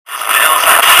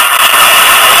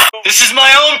This is my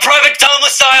own private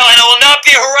domicile and I will not be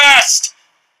harassed!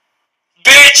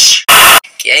 Bitch!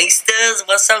 Gangsters,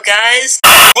 what's up, guys?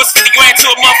 What's 50 grand to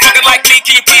a motherfucker like me?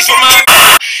 Can you please remind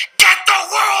me? Get the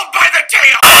world by the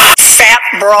tail! Fat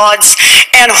broads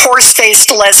and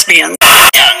horse-faced lesbians. Make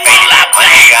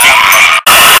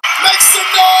some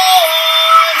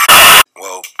noise!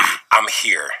 Well, I'm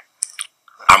here.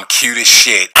 I'm cute as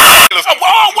shit.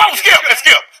 Whoa, skip!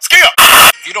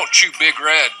 If you don't chew Big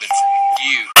Red, then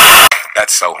you.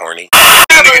 That's so horny.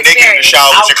 Nigga naked in the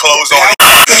shower with your clothes on.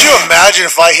 Could you imagine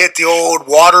if I hit the old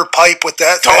water pipe with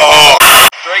that thing? Oh.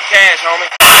 Straight cash, homie.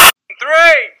 3,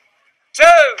 2,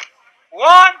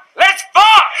 1, let's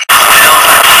fuck!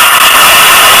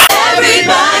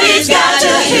 Everybody's got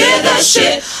to hear the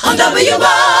shit on W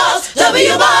Balls,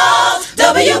 W Balls,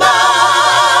 W Balls.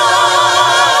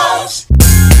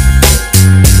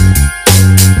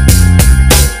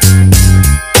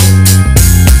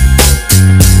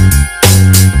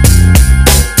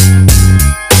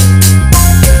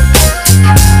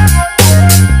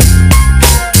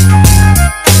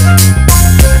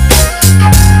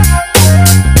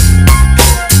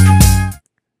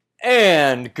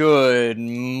 And good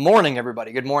morning,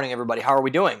 everybody. Good morning, everybody. How are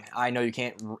we doing? I know you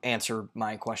can't answer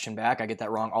my question back. I get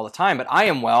that wrong all the time, but I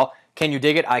am well. Can you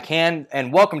dig it? I can.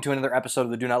 And welcome to another episode of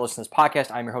the Do Not Listen to This podcast.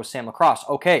 I'm your host, Sam Lacrosse.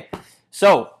 Okay,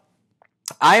 so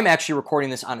I am actually recording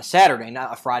this on a Saturday,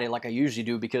 not a Friday like I usually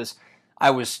do, because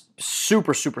I was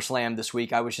super slammed this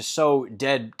week. I was just so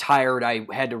dead tired. I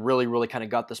had to really kind of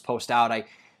gut this post out.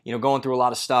 Going through a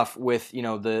lot of stuff with,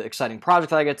 the exciting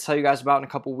project that I get to tell you guys about in a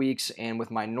couple weeks, and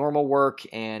with my normal work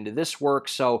and this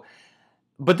work.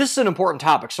 But this is an important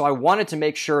topic, so I wanted to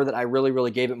make sure that I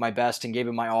really gave it my best and gave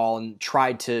it my all and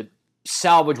tried to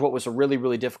salvage what was a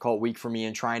really difficult week for me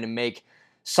and trying to make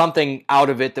something out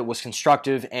of it that was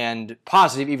constructive and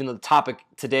positive, even though the topic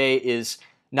today is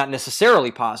not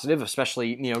necessarily positive,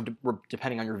 especially,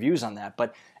 depending on your views on that.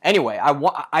 But anyway,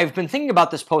 I've been thinking about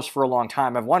this post for a long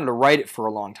time. I've wanted to write it for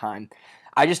a long time.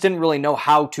 I just didn't really know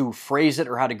how to phrase it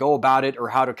or how to go about it or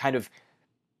how to kind of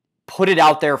put it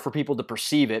out there for people to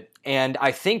perceive it. And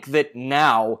I think that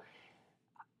now,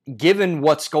 given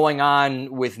what's going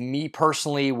on with me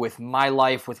personally, with my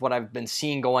life, with what I've been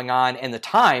seeing going on, and the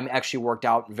time actually worked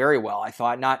out very well. I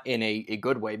thought, not in a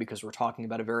good way, because we're talking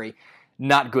about a very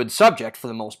not good subject for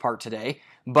the most part today,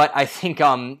 but I think,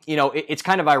 it's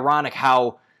kind of ironic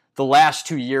how the last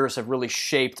 2 years have really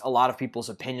shaped a lot of people's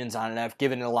opinions on it. I've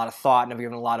given it a lot of thought, and I've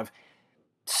given a lot of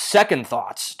second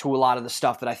thoughts to a lot of the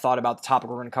stuff that I thought about the topic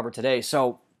we're going to cover today.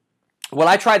 So what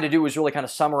I tried to do was really kind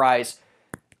of summarize,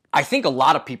 I think, a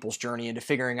lot of people's journey into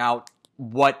figuring out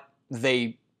what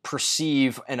they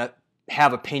perceive and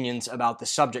have opinions about the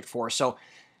subject for. So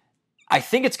I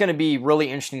think it's going to be really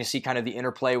interesting to see kind of the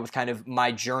interplay with kind of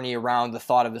my journey around the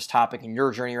thought of this topic and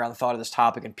your journey around the thought of this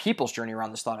topic and people's journey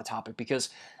around this thought of topic, because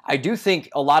I do think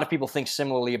a lot of people think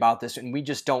similarly about this, and we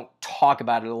just don't talk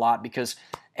about it a lot because,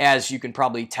 as you can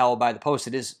probably tell by the post,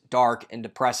 it is dark and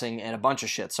depressing and a bunch of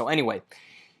shit. So anyway,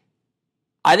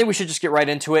 I think we should just get right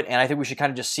into it, and I think we should kind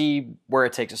of just see where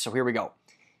it takes us. So here we go.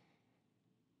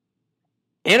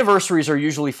 Anniversaries are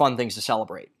usually fun things to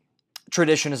celebrate.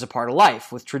 Tradition is a part of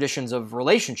life, with traditions of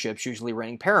relationships usually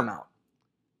reigning paramount.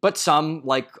 But some,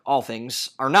 like all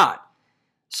things, are not.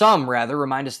 Some, rather,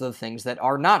 remind us of the things that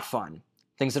are not fun,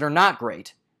 things that are not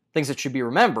great, things that should be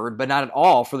remembered, but not at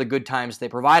all for the good times they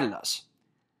provided us.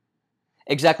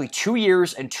 Exactly 2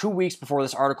 years and 2 weeks before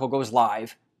this article goes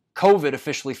live, COVID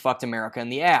officially fucked America in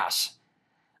the ass.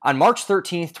 On March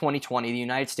 13th, 2020, the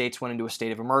United States went into a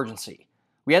state of emergency.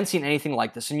 We hadn't seen anything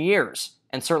like this in years,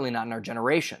 and certainly not in our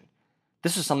generation.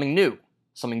 This was something new,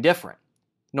 something different.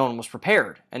 No one was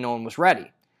prepared, and no one was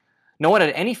ready. No one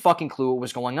had any fucking clue what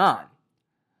was going on.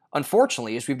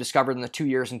 Unfortunately, as we've discovered in the 2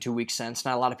 years and 2 weeks since,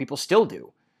 not a lot of people still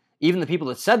do. Even the people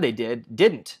that said they did,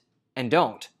 didn't, and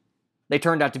don't. They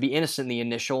turned out to be innocent in the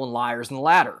initial and liars in the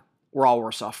latter. We're all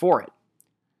worse off for it.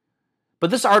 But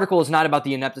this article is not about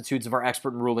the ineptitudes of our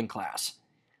expert and ruling class.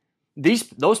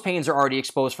 Those pains are already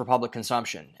exposed for public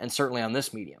consumption, and certainly on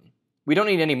this medium. We don't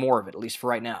need any more of it, at least for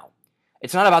right now.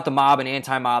 It's not about the mob and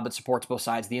anti-mob that supports both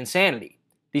sides of the insanity.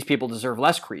 These people deserve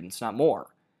less credence, not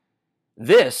more.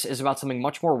 This is about something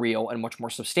much more real and much more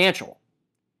substantial.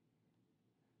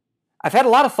 I've had a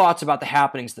lot of thoughts about the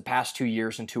happenings the past 2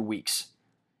 years and 2 weeks.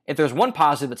 If there's one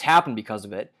positive that's happened because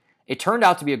of it, it turned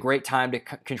out to be a great time to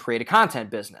create a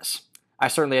content business. I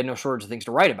certainly had no shortage of things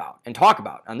to write about and talk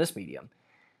about on this medium.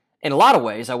 In a lot of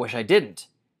ways, I wish I didn't.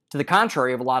 To the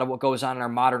contrary of a lot of what goes on in our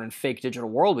modern and fake digital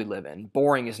world we live in,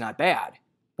 boring is not bad.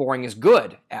 Boring is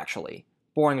good, actually.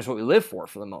 Boring is what we live for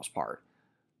the most part.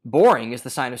 Boring is the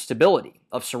sign of stability,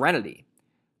 of serenity.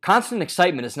 Constant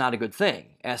excitement is not a good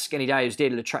thing. Ask any guy who's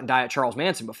dated a diet Charles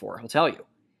Manson before, he'll tell you.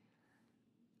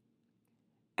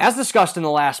 As discussed in the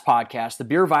last podcast, the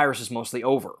beer virus is mostly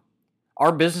over.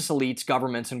 Our business elites,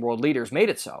 governments, and world leaders made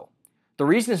it so. The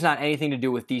reason is not anything to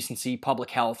do with decency,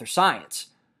 public health, or science.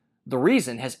 The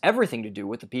reason has everything to do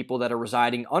with the people that are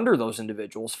residing under those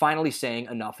individuals finally saying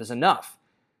enough is enough.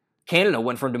 Canada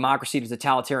went from democracy to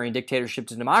totalitarian dictatorship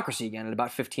to democracy again in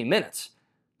about 15 minutes.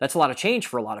 That's a lot of change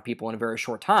for a lot of people in a very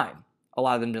short time. A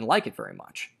lot of them didn't like it very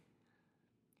much.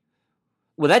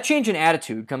 With that change in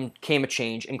attitude came a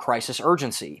change in crisis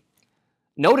urgency.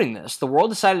 Noting this, the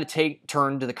world decided to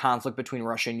turn to the conflict between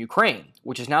Russia and Ukraine,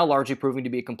 which is now largely proving to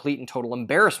be a complete and total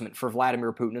embarrassment for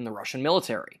Vladimir Putin and the Russian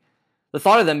military. The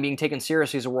thought of them being taken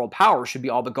seriously as a world power should be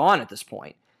all but gone at this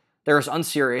point. They're as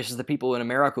unserious as the people in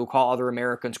America who call other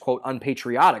Americans, quote,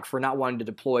 unpatriotic for not wanting to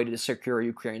deploy to secure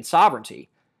Ukrainian sovereignty.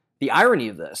 The irony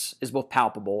of this is both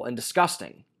palpable and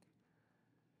disgusting.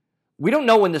 We don't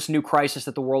know when this new crisis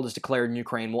that the world has declared in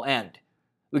Ukraine will end.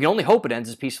 We can only hope it ends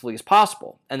as peacefully as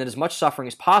possible, and that as much suffering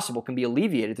as possible can be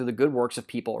alleviated through the good works of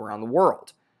people around the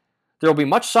world. There will be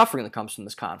much suffering that comes from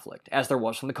this conflict, as there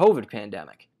was from the COVID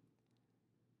pandemic.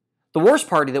 The worst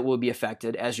party that will be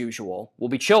affected, as usual, will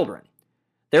be children.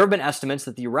 There have been estimates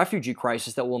that the refugee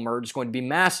crisis that will emerge is going to be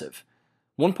massive.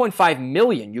 1.5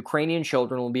 million Ukrainian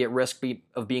children will be at risk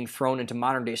of being thrown into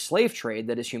modern-day slave trade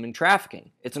that is human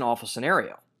trafficking. It's an awful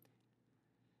scenario.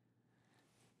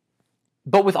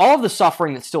 But with all of the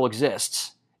suffering that still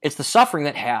exists, it's the suffering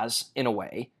that has, in a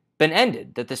way, been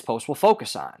ended that this post will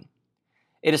focus on.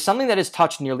 It is something that has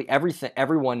touched nearly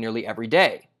everyone nearly every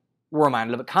day. We're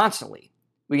reminded of it constantly.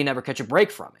 We can never catch a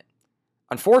break from it.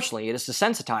 Unfortunately, it has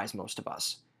desensitized most of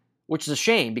us, which is a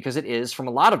shame because it is, from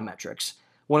a lot of metrics,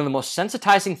 one of the most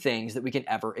sensitizing things that we can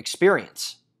ever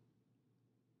experience.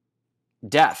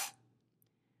 Death.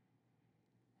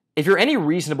 If you're any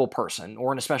reasonable person,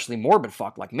 or an especially morbid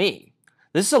fuck like me,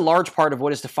 this is a large part of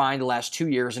what has defined the last 2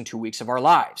 years and 2 weeks of our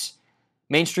lives.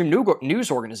 Mainstream news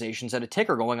organizations had a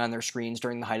ticker going on their screens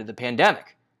during the height of the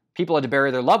pandemic. People had to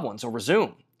bury their loved ones over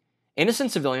Zoom.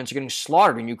 Innocent civilians are getting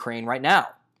slaughtered in Ukraine right now.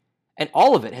 And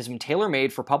all of it has been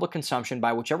tailor-made for public consumption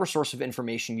by whichever source of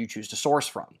information you choose to source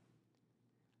from.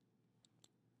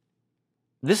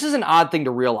 This is an odd thing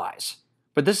to realize,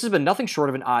 but this has been nothing short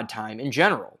of an odd time in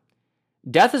general.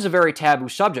 Death is a very taboo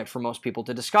subject for most people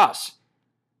to discuss.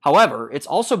 However, it's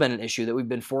also been an issue that we've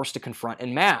been forced to confront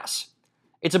en masse.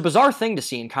 It's a bizarre thing to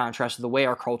see in contrast to the way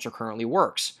our culture currently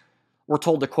works. We're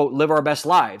told to, quote, live our best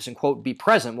lives and, quote, be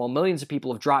present while millions of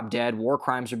people have dropped dead, war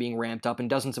crimes are being ramped up, and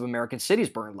dozens of American cities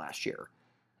burned last year.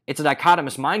 It's a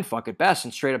dichotomous mindfuck at best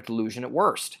and straight-up delusion at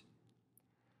worst.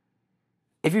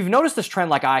 If you've noticed this trend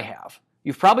like I have,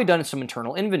 you've probably done some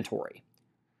internal inventory.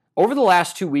 Over the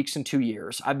last 2 weeks and 2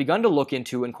 years, I've begun to look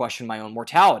into and question my own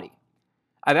mortality.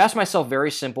 I've asked myself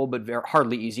very simple but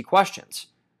hardly easy questions.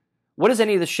 What does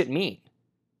any of this shit mean?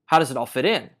 How does it all fit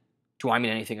in? Do I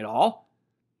mean anything at all?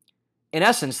 In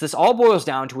essence, this all boils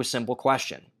down to a simple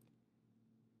question.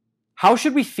 How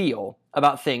should we feel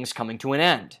about things coming to an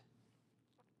end?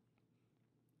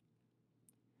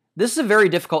 This is a very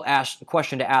difficult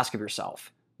question to ask of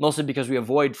yourself, mostly because we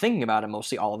avoid thinking about it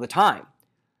mostly all of the time.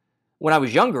 When I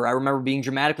was younger, I remember being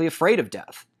dramatically afraid of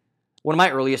death. One of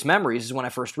my earliest memories is when I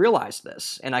first realized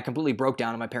this, and I completely broke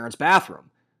down in my parents'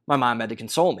 bathroom. My mom had to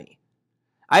console me.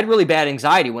 I had really bad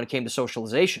anxiety when it came to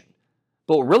socialization,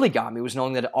 but what really got me was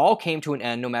knowing that it all came to an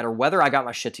end no matter whether I got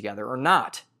my shit together or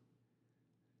not.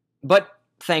 But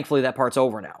thankfully that part's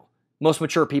over now. Most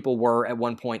mature people were, at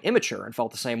one point, immature and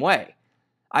felt the same way.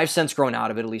 I've since grown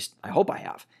out of it, at least I hope I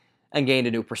have, and gained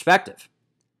a new perspective.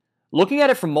 Looking at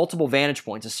it from multiple vantage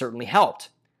points has certainly helped.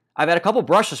 I've had a couple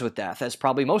brushes with death, as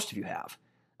probably most of you have.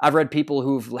 I've read people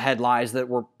who've had lives that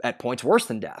were at points worse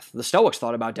than death. The Stoics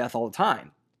thought about death all the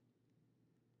time.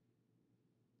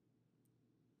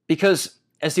 Because,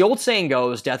 as the old saying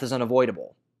goes, death is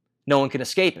unavoidable. No one can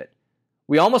escape it.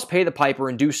 We all must pay the piper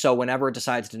and do so whenever it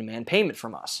decides to demand payment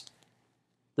from us.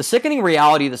 The sickening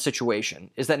reality of the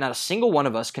situation is that not a single one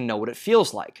of us can know what it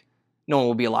feels like. No one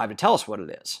will be alive to tell us what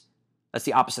it is. That's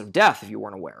the opposite of death, if you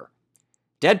weren't aware.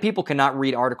 Dead people cannot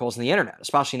read articles on the internet,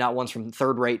 especially not ones from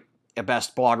third-rate, at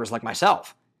best, bloggers like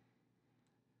myself.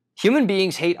 Human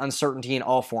beings hate uncertainty in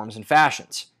all forms and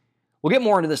fashions. We'll get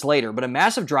more into this later, but a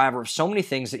massive driver of so many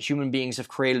things that human beings have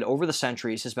created over the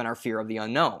centuries has been our fear of the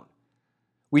unknown.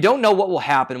 We don't know what will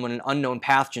happen when an unknown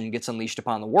pathogen gets unleashed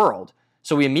upon the world,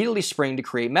 so we immediately spring to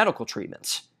create medical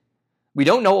treatments. We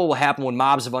don't know what will happen when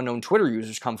mobs of unknown Twitter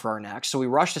users come for our necks, so we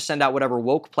rush to send out whatever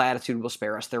woke platitude will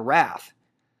spare us their wrath.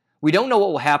 We don't know what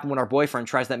will happen when our boyfriend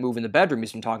tries that move in the bedroom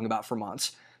he's been talking about for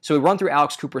months, so we run through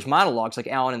Alex Cooper's monologues like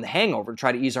Alan in The Hangover to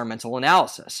try to ease our mental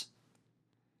analysis.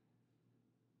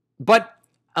 But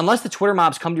unless the Twitter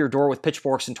mobs come to your door with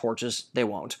pitchforks and torches, they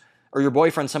won't. Or your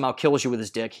boyfriend somehow kills you with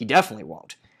his dick, he definitely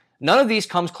won't. None of these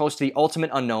comes close to the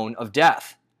ultimate unknown of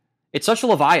death. It's such a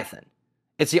Leviathan.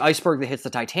 It's the iceberg that hits the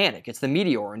Titanic. It's the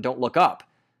meteor and don't look up.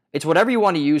 It's whatever you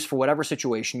want to use for whatever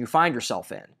situation you find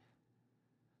yourself in.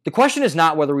 The question is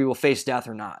not whether we will face death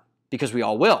or not, because we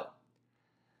all will.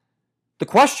 The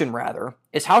question, rather,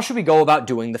 is how should we go about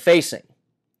doing the facing?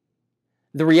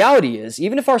 The reality is,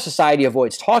 even if our society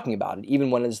avoids talking about it,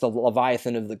 even when it's the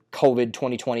Leviathan of the COVID,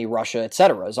 2020, Russia,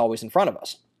 etc. is always in front of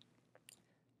us,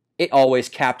 it always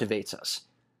captivates us.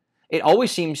 It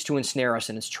always seems to ensnare us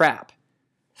in its trap.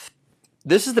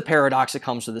 This is the paradox that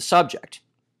comes with the subject.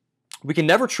 We can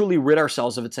never truly rid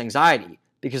ourselves of its anxiety,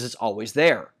 because it's always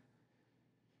there.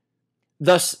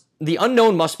 Thus, the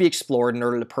unknown must be explored in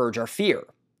order to purge our fear.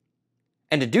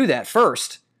 And to do that,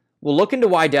 first, we'll look into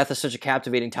why death is such a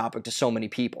captivating topic to so many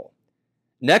people.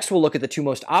 Next, we'll look at the two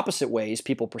most opposite ways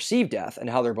people perceive death and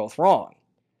how they're both wrong.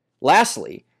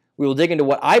 Lastly, we will dig into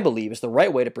what I believe is the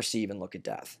right way to perceive and look at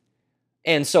death.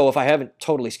 And so, if I haven't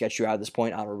totally sketched you out at this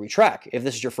point, I'm going to retrack. If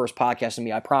this is your first podcast of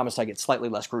me, I promise I get slightly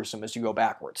less gruesome as you go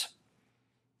backwards.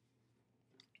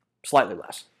 Slightly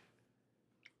less.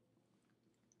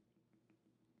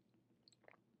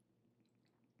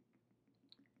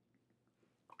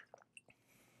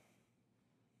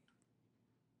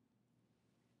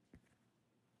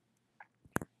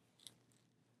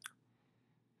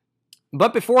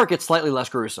 But before it gets slightly less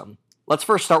gruesome, let's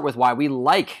first start with why we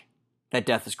like that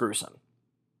death is gruesome.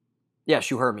 Yes,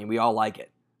 you heard me, we all like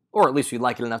it. Or at least we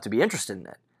like it enough to be interested in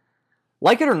it.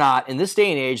 Like it or not, in this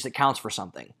day and age that counts for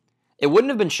something. It wouldn't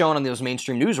have been shown on those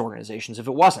mainstream news organizations if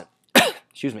it wasn't.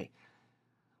 Excuse me.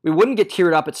 We wouldn't get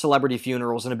teared up at celebrity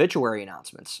funerals and obituary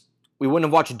announcements. We wouldn't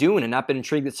have watched Dune and not been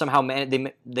intrigued that somehow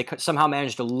they somehow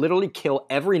managed to literally kill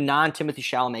every non-Timothy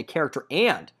Chalamet character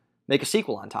and make a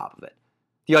sequel on top of it.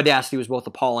 The audacity was both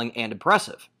appalling and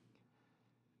impressive.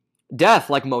 Death,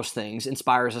 like most things,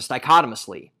 inspires us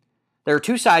dichotomously. There are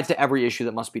two sides to every issue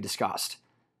that must be discussed.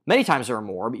 Many times there are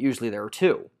more, but usually there are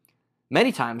two.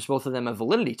 Many times both of them have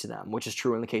validity to them, which is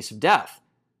true in the case of death.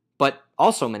 But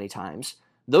also many times,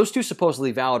 those two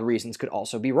supposedly valid reasons could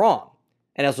also be wrong.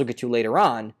 And as we'll get to later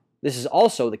on, this is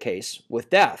also the case with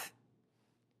death.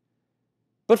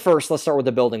 But first, let's start with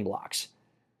the building blocks.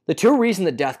 The two reasons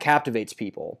that death captivates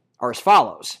people are as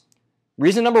follows.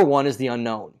 Reason number one is the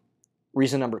unknown.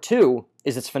 Reason number two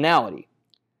is its finality.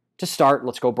 To start,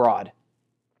 let's go broad.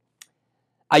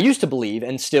 I used to believe,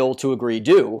 and still to agree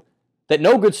do, that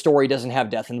no good story doesn't have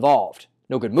death involved.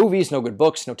 No good movies, no good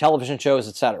books, no television shows,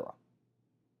 etc.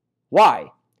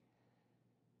 Why?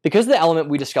 Because of the element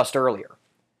we discussed earlier.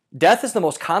 Death is the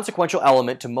most consequential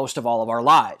element to most of all of our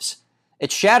lives.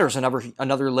 It shatters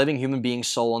another living human being's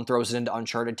soul and throws it into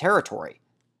uncharted territory.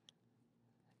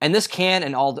 And this can,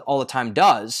 and all the time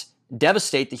does,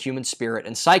 devastate the human spirit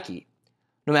and psyche.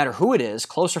 No matter who it is,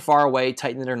 close or far away,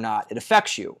 tight knit or not, it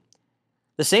affects you.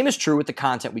 The same is true with the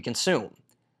content we consume.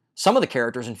 Some of the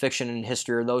characters in fiction and in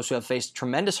history are those who have faced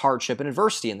tremendous hardship and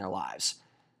adversity in their lives.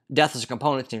 Death is a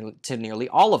component to nearly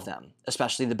all of them,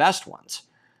 especially the best ones.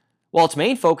 While its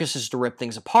main focus is to rip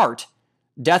things apart,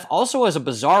 death also has a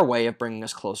bizarre way of bringing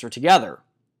us closer together.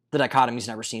 The dichotomies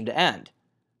never seem to end.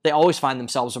 They always find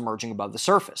themselves emerging above the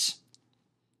surface.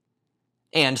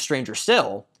 And, stranger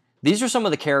still, these are some of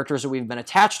the characters that we've been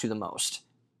attached to the most.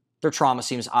 Their trauma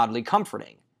seems oddly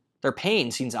comforting. Their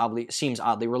pain seems oddly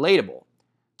relatable.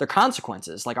 Their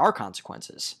consequences, like our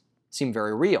consequences, seem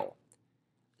very real.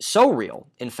 So real,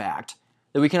 in fact,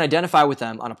 that we can identify with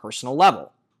them on a personal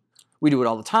level. We do it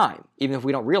all the time, even if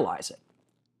we don't realize it.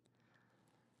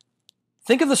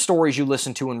 Think of the stories you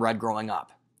listened to and read growing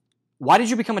up. Why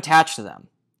did you become attached to them?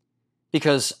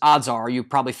 Because odds are you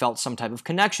probably felt some type of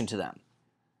connection to them.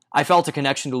 I felt a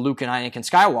connection to Luke and Anakin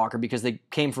Skywalker because they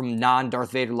came from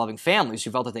non-Darth Vader loving families who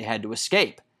felt that they had to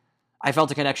escape. I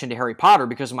felt a connection to Harry Potter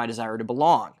because of my desire to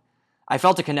belong. I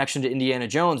felt a connection to Indiana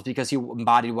Jones because he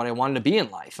embodied what I wanted to be in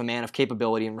life, a man of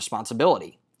capability and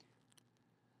responsibility.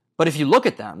 But if you look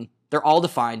at them, they're all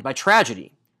defined by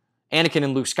tragedy. Anakin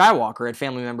and Luke Skywalker had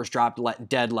family members dropped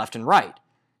dead left and right.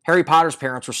 Harry Potter's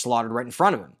parents were slaughtered right in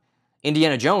front of him.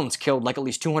 Indiana Jones killed like at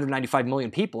least 295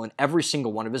 million people in every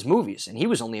single one of his movies, and he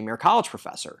was only a mere college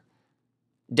professor.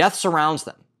 Death surrounds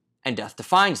them, and death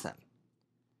defines them.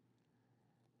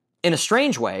 In a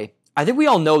strange way, I think we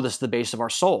all know this at the base of our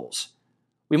souls.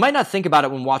 We might not think about it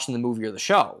when watching the movie or the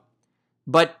show,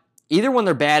 but either when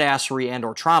their badassery and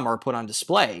or trauma are put on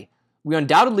display, we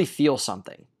undoubtedly feel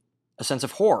something, a sense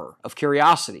of horror, of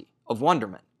curiosity, of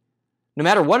wonderment. No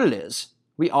matter what it is,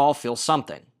 we all feel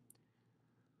something.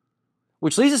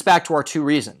 Which leads us back to our two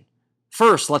reasons.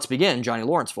 First, let's begin, Johnny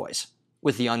Lawrence voice,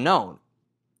 with the unknown.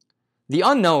 The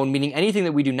unknown, meaning anything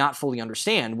that we do not fully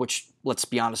understand, which, let's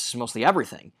be honest, is mostly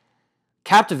everything,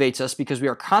 captivates us because we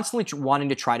are constantly wanting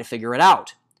to try to figure it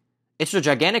out. It's a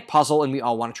gigantic puzzle and we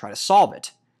all want to try to solve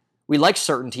it. We like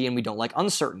certainty and we don't like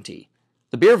uncertainty.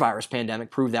 The beer virus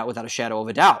pandemic proved that without a shadow of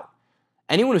a doubt.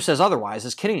 Anyone who says otherwise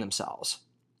is kidding themselves.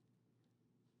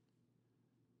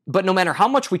 But no matter how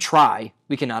much we try,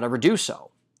 we cannot ever do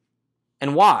so.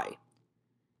 And why?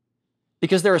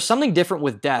 Because there is something different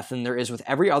with death than there is with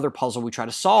every other puzzle we try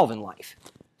to solve in life.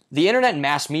 The internet and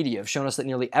mass media have shown us that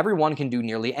nearly everyone can do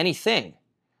nearly anything.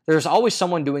 There is always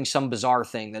someone doing some bizarre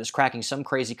thing that is cracking some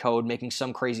crazy code, making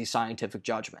some crazy scientific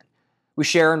judgment. We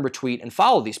share and retweet and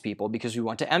follow these people because we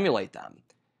want to emulate them.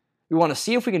 We want to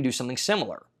see if we can do something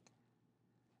similar.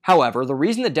 However, the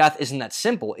reason that death isn't that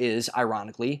simple is,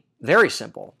 ironically, very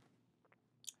simple.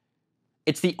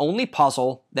 It's the only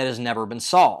puzzle that has never been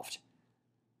solved.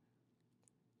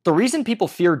 The reason people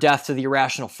fear death to the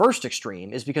irrational first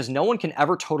extreme is because no one can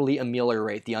ever totally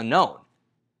ameliorate the unknown.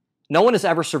 No one has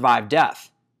ever survived death.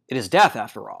 It is death,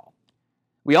 after all.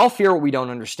 We all fear what we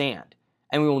don't understand,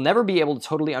 and we will never be able to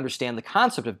totally understand the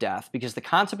concept of death because the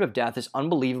concept of death is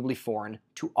unbelievably foreign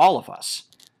to all of us.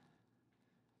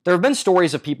 There have been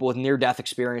stories of people with near-death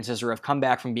experiences or have come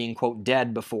back from being, quote,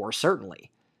 dead before, certainly.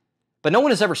 But no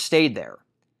one has ever stayed there.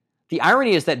 The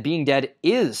irony is that being dead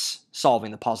is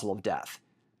solving the puzzle of death.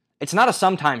 It's not a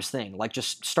sometimes thing, like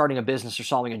just starting a business or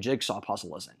solving a jigsaw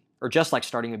puzzle isn't. Or just like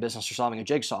starting a business or solving a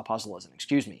jigsaw puzzle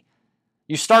isn't,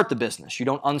 You start the business, you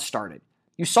don't unstart it.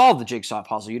 You solve the jigsaw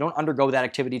puzzle, you don't undergo that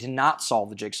activity to not solve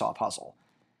the jigsaw puzzle.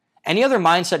 Any other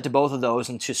mindset to both of those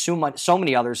and to so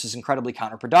many others is incredibly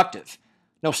counterproductive.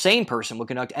 No sane person would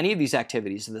conduct any of these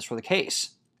activities if this were the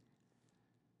case.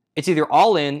 It's either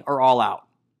all in or all out,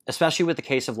 especially with the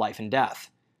case of life and death.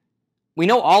 We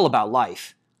know all about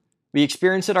life. We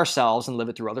experience it ourselves and live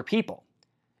it through other people.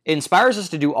 It inspires us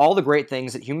to do all the great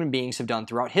things that human beings have done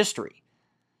throughout history.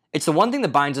 It's the one thing that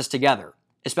binds us together,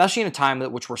 especially in a time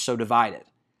at which we're so divided.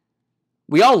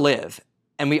 We all live,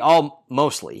 and we all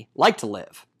mostly like to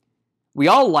live. We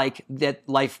all like that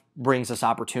life brings us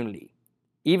opportunity,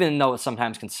 even though it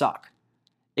sometimes can suck.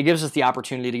 It gives us the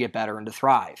opportunity to get better and to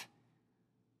thrive.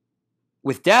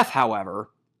 With death,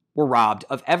 however, we're robbed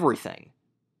of everything.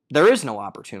 There is no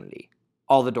opportunity.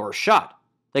 All the doors shut.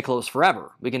 They close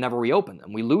forever. We can never reopen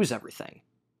them. We lose everything.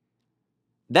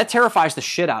 That terrifies the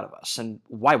shit out of us, and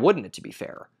why wouldn't it, to be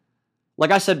fair?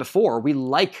 Like I said before, we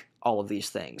like all of these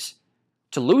things.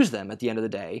 To lose them at the end of the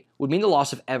day would mean the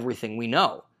loss of everything we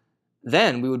know.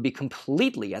 Then we would be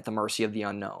completely at the mercy of the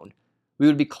unknown. We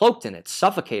would be cloaked in it,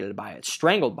 suffocated by it,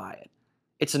 strangled by it.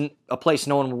 It's a place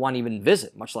no one would want to even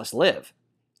visit, much less live.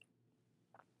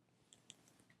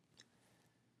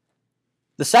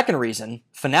 The second reason,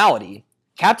 finality,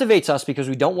 captivates us because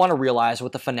we don't want to realize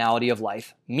what the finality of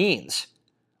life means.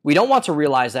 We don't want to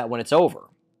realize that when it's over.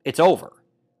 It's over.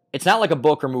 It's not like a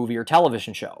book or movie or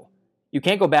television show. You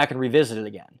can't go back and revisit it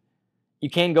again. You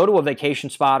can't go to a vacation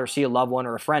spot or see a loved one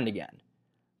or a friend again.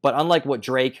 But unlike what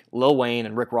Drake, Lil Wayne,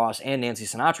 and Rick Ross, and Nancy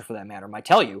Sinatra for that matter, might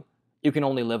tell you, you can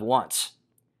only live once.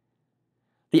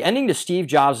 The ending to Steve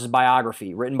Jobs'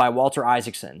 biography, written by Walter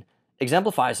Isaacson,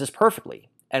 exemplifies this perfectly,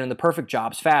 and in the perfect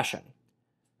Jobs fashion.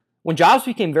 When Jobs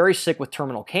became very sick with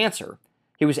terminal cancer,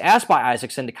 he was asked by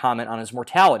Isaacson to comment on his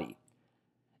mortality.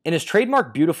 In his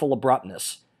trademark beautiful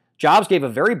abruptness, Jobs gave a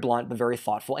very blunt but very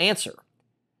thoughtful answer.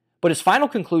 But his final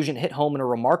conclusion hit home in a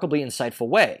remarkably insightful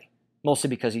way, mostly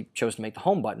because he chose to make the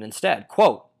home button instead.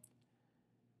 Quote,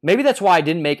 "Maybe that's why I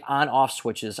didn't make on-off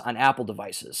switches on Apple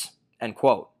devices." End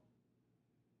quote.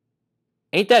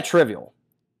 Ain't that trivial,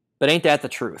 but ain't that the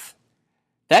truth?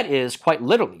 That is, quite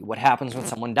literally, what happens when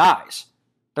someone dies.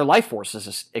 Their life force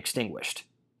is extinguished.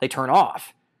 They turn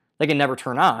off. They can never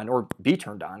turn on, or be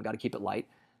turned on, gotta keep it light,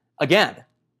 again.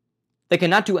 They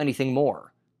cannot do anything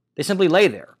more. They simply lay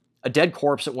there, a dead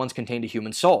corpse that once contained a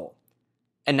human soul.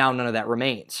 And now none of that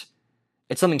remains.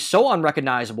 It's something so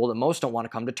unrecognizable that most don't want to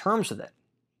come to terms with it.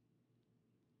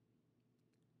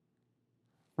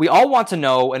 We all want to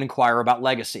know and inquire about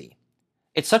legacy.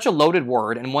 It's such a loaded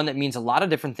word and one that means a lot of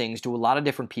different things to a lot of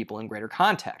different people in greater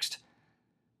context.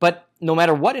 But no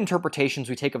matter what interpretations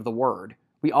we take of the word,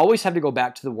 we always have to go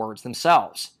back to the words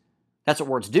themselves. That's what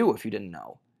words do, if you didn't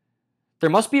know. There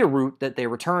must be a root that they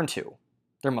return to.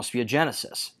 There must be a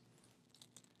genesis.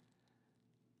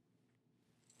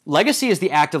 Legacy is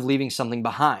the act of leaving something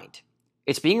behind.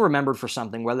 It's being remembered for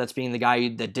something, whether that's being the guy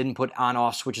that didn't put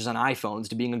on-off switches on iPhones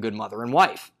to being a good mother and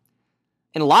wife.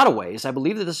 In a lot of ways, I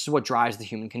believe that this is what drives the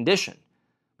human condition.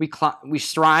 We climb and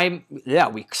strive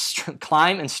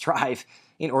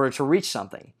in order to reach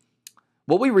something.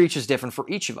 What we reach is different for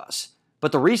each of us,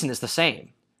 but the reason is the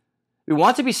same. We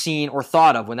want to be seen or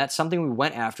thought of when that something we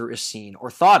went after is seen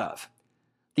or thought of.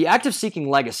 The act of seeking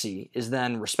legacy is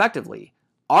then, respectively,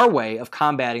 our way of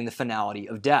combating the finality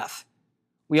of death.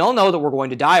 We all know that we're going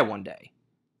to die one day.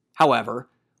 However,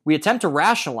 we attempt to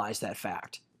rationalize that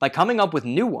fact by coming up with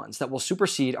new ones that will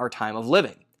supersede our time of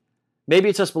living. Maybe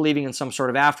it's us believing in some sort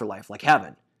of afterlife, like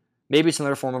heaven. Maybe it's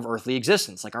another form of earthly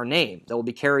existence, like our name, that will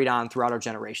be carried on throughout our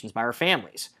generations by our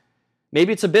families.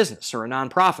 Maybe it's a business or a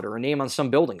nonprofit or a name on some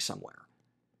building somewhere.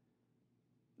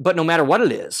 But no matter what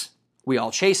it is, we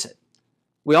all chase it.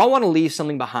 We all want to leave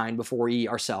something behind before we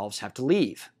ourselves have to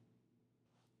leave.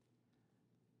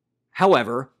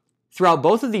 However, throughout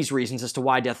both of these reasons as to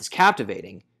why death is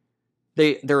captivating,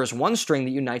 there is one string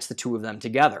that unites the two of them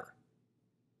together.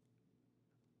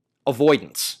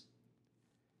 Avoidance.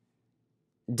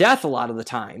 Death, a lot of the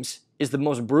times, is the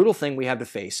most brutal thing we have to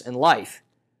face in life.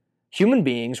 Human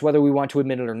beings, whether we want to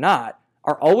admit it or not,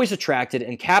 are always attracted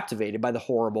and captivated by the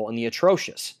horrible and the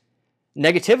atrocious.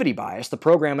 Negativity bias, the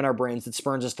program in our brains that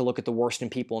spurns us to look at the worst in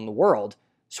people in the world,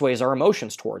 sways our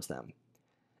emotions towards them.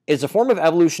 It is a form of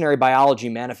evolutionary biology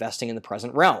manifesting in the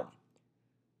present realm.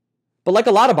 But like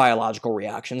a lot of biological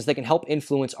reactions, they can help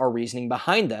influence our reasoning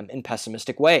behind them in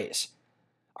pessimistic ways.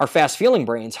 Our fast-feeling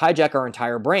brains hijack our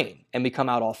entire brain, and we come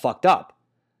out all fucked up.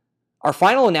 Our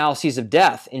final analyses of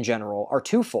death, in general, are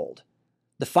twofold.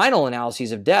 The final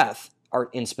analyses of death,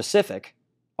 in specific,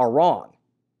 are wrong.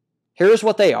 Here is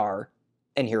what they are,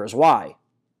 and here is why.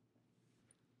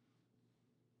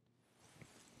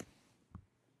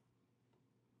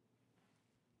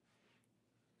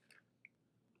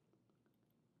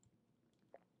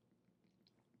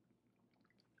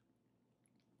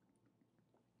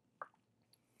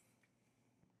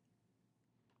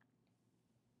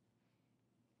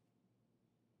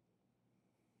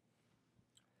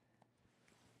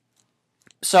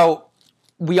 So,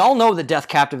 we all know that death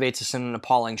captivates us in an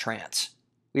appalling trance.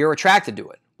 We are attracted to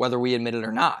it, whether we admit it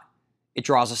or not. It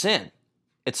draws us in.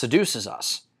 It seduces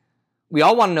us. We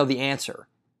all want to know the answer,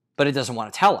 but it doesn't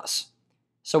want to tell us.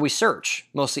 So we search,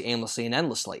 mostly aimlessly and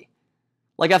endlessly.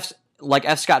 Like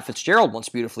F. Scott Fitzgerald once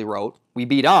beautifully wrote, we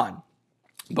beat on.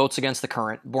 Boats against the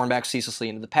current, borne back ceaselessly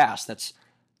into the past. That's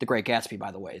The Great Gatsby,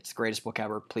 by the way. It's the greatest book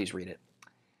ever. Please read it.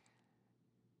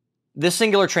 This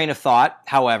singular train of thought,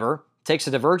 however, takes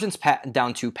a divergence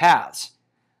down two paths.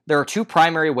 There are two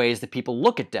primary ways that people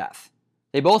look at death.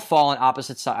 They both fall on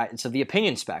opposite sides of the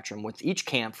opinion spectrum, with each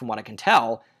camp, from what I can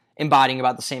tell, embodying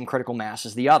about the same critical mass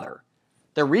as the other.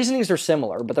 Their reasonings are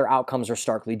similar, but their outcomes are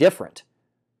starkly different.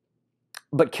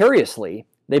 But curiously,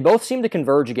 they both seem to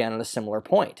converge again on a similar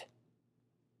point: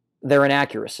 their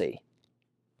inaccuracy.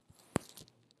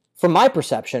 From my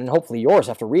perception, and hopefully yours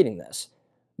after reading this,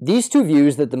 these two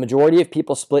views that the majority of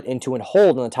people split into and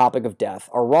hold on the topic of death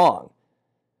are wrong.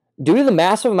 Due to the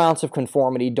massive amounts of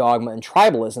conformity, dogma, and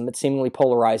tribalism that seemingly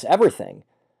polarize everything,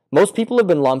 most people have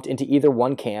been lumped into either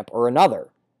one camp or another.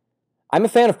 I'm a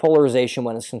fan of polarization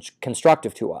when it's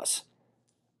constructive to us.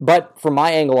 But from my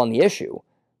angle on the issue,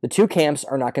 the two camps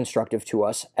are not constructive to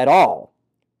us at all.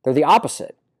 They're the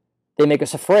opposite. They make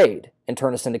us afraid and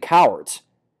turn us into cowards.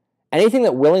 Anything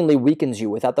that willingly weakens you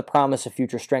without the promise of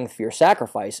future strength for your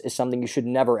sacrifice is something you should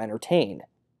never entertain.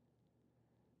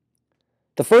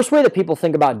 The first way that people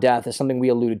think about death is something we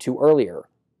alluded to earlier: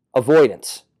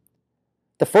 avoidance.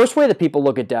 The first way that people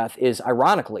look at death is,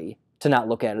 ironically, to not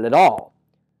look at it at all.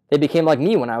 They became like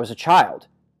me when I was a child,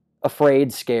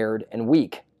 afraid, scared, and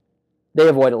weak. They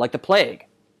avoid it like the plague.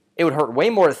 It would hurt way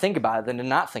more to think about it than to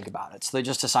not think about it, so they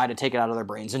just decide to take it out of their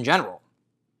brains in general.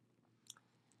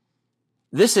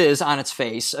 This is, on its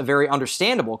face, a very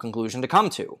understandable conclusion to come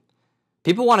to.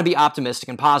 People want to be optimistic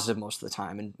and positive most of the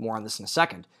time, and more on this in a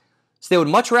second, so they would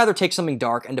much rather take something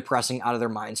dark and depressing out of their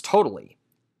minds totally.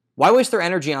 Why waste their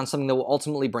energy on something that will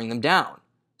ultimately bring them down?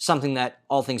 Something that,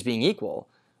 all things being equal,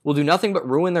 will do nothing but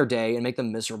ruin their day and make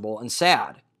them miserable and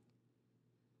sad.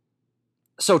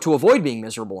 So to avoid being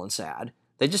miserable and sad,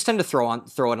 they just tend to throw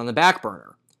it on the back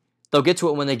burner. They'll get to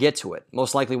it when they get to it,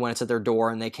 most likely when it's at their door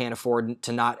and they can't afford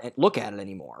to not look at it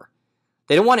anymore.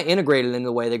 They don't want to integrate it into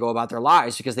the way they go about their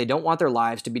lives because they don't want their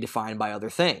lives to be defined by other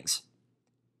things.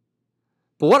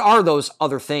 But what are those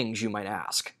other things, you might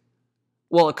ask?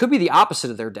 Well, it could be the opposite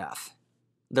of their death: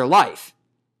 their life.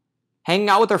 Hanging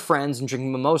out with their friends and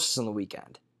drinking mimosas on the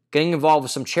weekend. Getting involved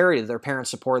with some charity that their parents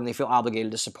support and they feel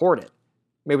obligated to support it.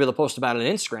 Maybe they'll post about it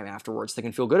on Instagram afterwards. They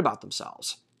can feel good about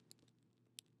themselves.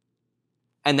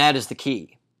 And that is the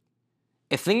key.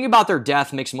 If thinking about their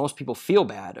death makes most people feel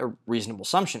bad, a reasonable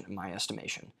assumption in my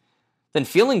estimation, then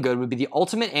feeling good would be the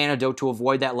ultimate antidote to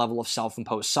avoid that level of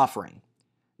self-imposed suffering.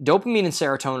 Dopamine and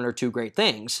serotonin are two great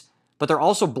things, but they're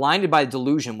also blinded by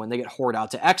delusion when they get hoarded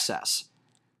out to excess.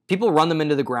 People run them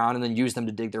into the ground and then use them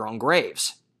to dig their own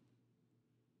graves.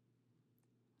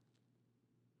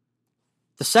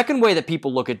 The second way that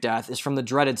people look at death is from the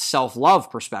dreaded self-love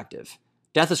perspective.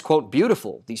 Death is, quote,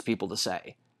 beautiful, these people to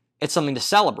say. It's something to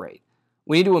celebrate.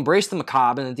 We need to embrace the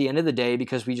macabre, and at the end of the day,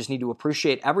 because we just need to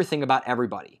appreciate everything about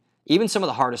everybody, even some of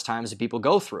the hardest times that people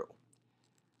go through.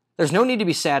 There's no need to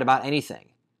be sad about anything.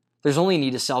 There's only a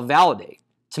need to self-validate,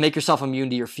 to make yourself immune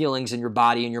to your feelings and your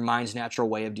body and your mind's natural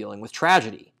way of dealing with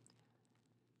tragedy.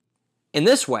 In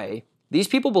this way, these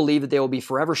people believe that they will be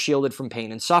forever shielded from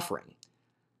pain and suffering.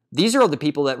 These are the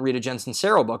people that read a Jen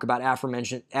Sincero book about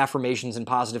affirmations and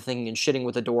positive thinking and shitting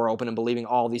with the door open and believing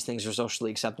all these things are socially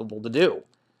acceptable to do.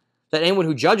 That anyone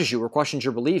who judges you or questions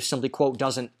your beliefs simply, quote,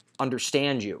 doesn't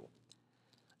understand you.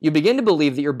 You begin to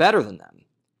believe that you're better than them.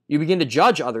 You begin to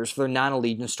judge others for their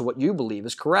non-allegiance to what you believe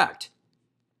is correct.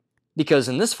 Because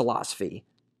in this philosophy,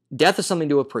 death is something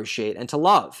to appreciate and to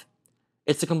love.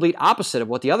 It's the complete opposite of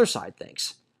what the other side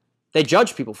thinks. They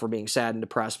judge people for being sad and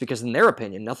depressed because in their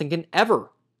opinion, nothing can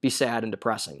ever be sad and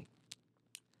depressing.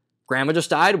 Grandma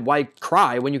just died? Why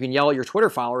cry when you can yell at your Twitter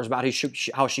followers about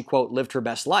how she, quote, lived her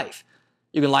best life?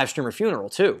 You can live stream her funeral,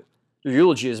 too. Your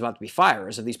eulogy is about to be fire,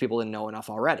 as if these people didn't know enough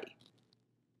already.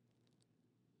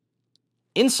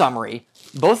 In summary,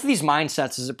 both of these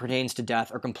mindsets as it pertains to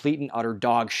death are complete and utter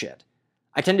dog shit.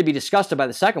 I tend to be disgusted by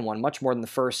the second one much more than the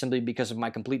first simply because of my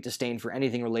complete disdain for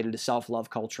anything related to self-love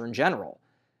culture in general.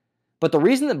 But the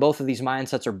reason that both of these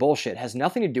mindsets are bullshit has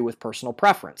nothing to do with personal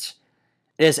preference.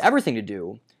 It has everything to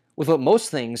do with what most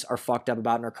things are fucked up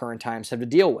about in our current times have to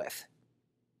deal with.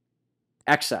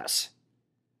 Excess.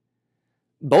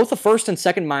 Both the first and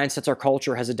second mindsets our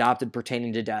culture has adopted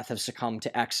pertaining to death have succumbed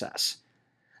to excess.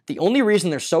 The only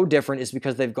reason they're so different is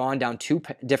because they've gone down two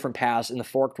different paths in the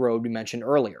forked road we mentioned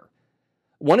earlier.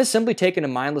 One has simply taken a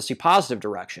mindlessly positive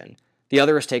direction, the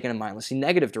other has taken a mindlessly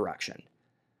negative direction.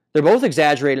 They're both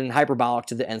exaggerated and hyperbolic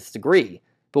to the nth degree,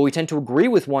 but we tend to agree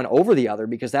with one over the other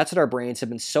because that's what our brains have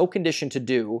been so conditioned to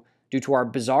do due to our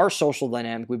bizarre social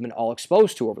dynamic we've been all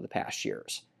exposed to over the past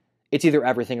years. It's either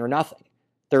everything or nothing.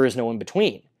 There is no in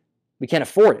between. We can't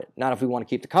afford it, not if we want to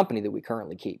keep the company that we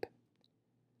currently keep.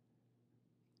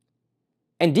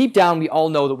 And deep down, we all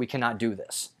know that we cannot do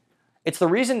this. It's the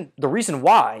reason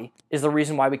why is the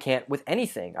reason why we can't with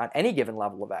anything on any given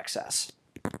level of excess.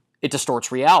 It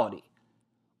distorts reality.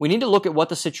 We need to look at what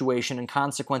the situation and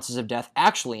consequences of death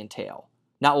actually entail,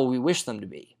 not what we wish them to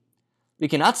be. We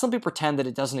cannot simply pretend that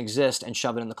it doesn't exist and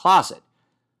shove it in the closet.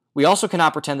 We also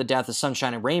cannot pretend that death is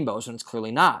sunshine and rainbows when it's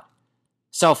clearly not.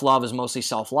 Self-love is mostly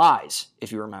self-lies,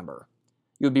 if you remember.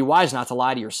 You would be wise not to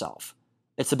lie to yourself.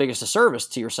 It's the biggest disservice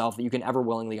to yourself that you can ever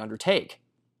willingly undertake.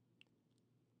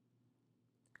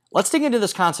 Let's dig into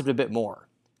this concept a bit more.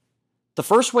 The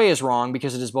first way is wrong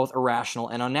because it is both irrational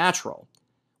and unnatural.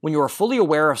 When you are fully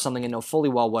aware of something and know fully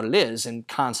well what it is, in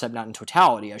concept, not in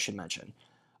totality, I should mention,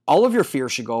 all of your fear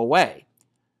should go away.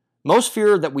 Most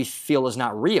fear that we feel is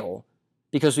not real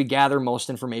because we gather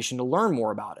most information to learn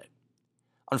more about it.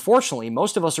 Unfortunately,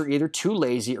 most of us are either too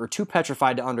lazy or too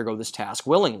petrified to undergo this task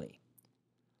willingly.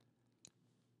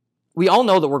 We all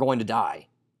know that we're going to die.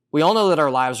 We all know that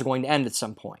our lives are going to end at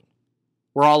some point.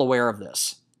 We're all aware of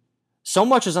this. So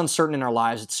much is uncertain in our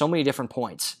lives at so many different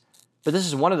points, but this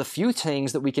is one of the few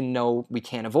things that we can know we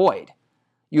can't avoid.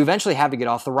 You eventually have to get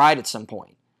off the ride at some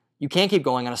point. You can't keep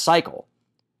going on a cycle.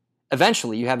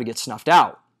 Eventually, you have to get snuffed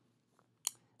out.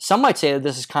 Some might say that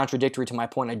this is contradictory to my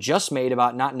point I just made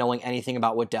about not knowing anything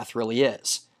about what death really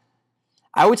is.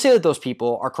 I would say that those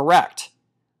people are correct.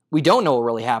 We don't know what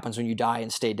really happens when you die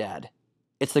and stay dead.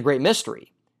 It's the great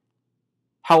mystery.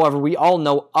 However, we all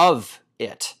know of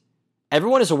it.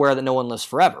 Everyone is aware that no one lives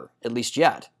forever, at least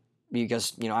yet.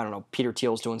 Because, I don't know, Peter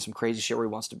Thiel's doing some crazy shit where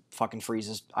he wants to fucking freeze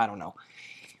his, I don't know.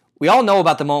 We all know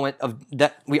about the moment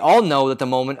we all know that the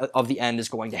moment of the end is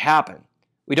going to happen.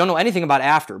 We don't know anything about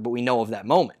after, but we know of that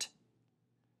moment.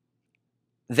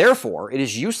 Therefore, it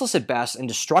is useless at best and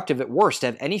destructive at worst to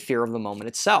have any fear of the moment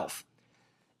itself.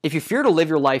 If you fear to live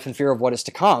your life in fear of what is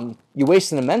to come, you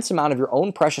waste an immense amount of your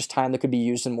own precious time that could be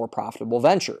used in more profitable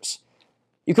ventures.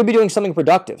 You could be doing something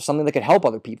productive, something that could help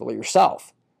other people or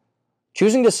yourself.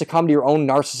 Choosing to succumb to your own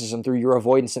narcissism through your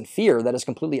avoidance and fear that is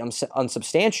completely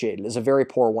unsubstantiated is a very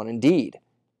poor one indeed.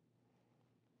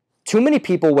 Too many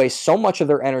people waste so much of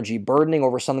their energy burdening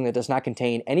over something that does not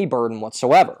contain any burden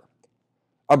whatsoever.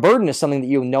 A burden is something that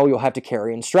you know you'll have to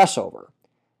carry and stress over.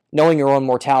 Knowing your own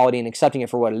mortality and accepting it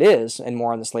for what it is, and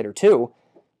more on this later too,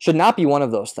 should not be one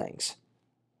of those things.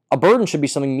 A burden should be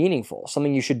something meaningful,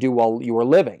 something you should do while you are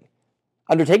living.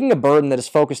 Undertaking a burden that is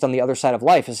focused on the other side of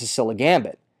life is a silly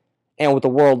gambit. And with the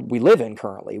world we live in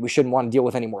currently, we shouldn't want to deal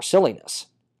with any more silliness.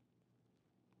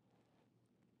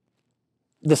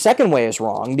 The second way is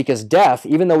wrong because death,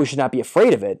 even though we should not be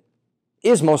afraid of it,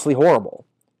 is mostly horrible.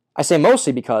 I say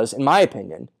mostly because, in my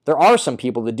opinion, there are some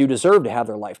people that do deserve to have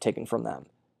their life taken from them.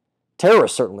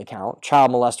 Terrorists certainly count.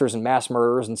 Child molesters and mass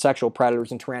murderers and sexual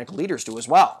predators and tyrannical leaders do as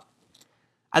well.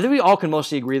 I think we all can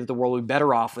mostly agree that the world would be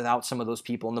better off without some of those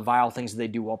people and the vile things that they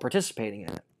do while participating in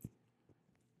it.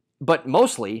 But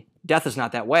mostly, death is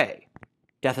not that way.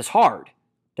 Death is hard.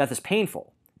 Death is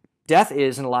painful. Death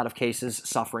is, in a lot of cases,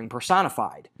 suffering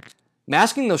personified.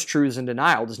 Masking those truths in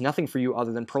denial does nothing for you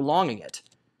other than prolonging it.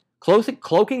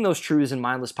 Cloaking those truths in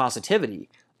mindless positivity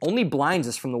only blinds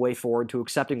us from the way forward to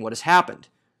accepting what has happened.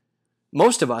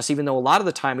 Most of us, even though a lot of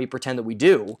the time we pretend that we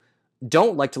do,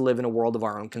 don't like to live in a world of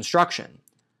our own construction.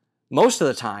 Most of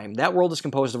the time, that world is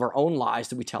composed of our own lies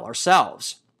that we tell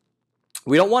ourselves.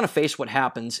 We don't want to face what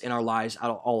happens in our lives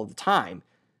all of the time,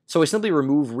 so we simply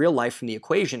remove real life from the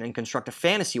equation and construct a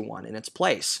fantasy one in its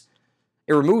place.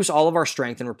 It removes all of our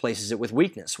strength and replaces it with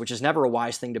weakness, which is never a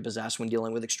wise thing to possess when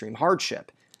dealing with extreme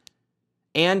hardship.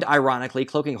 And, ironically,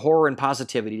 cloaking horror and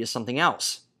positivity to something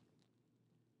else.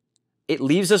 It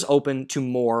leaves us open to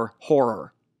more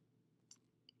horror.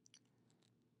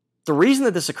 The reason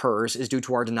that this occurs is due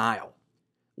to our denial.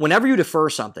 Whenever you defer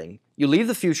something, you leave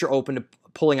the future open to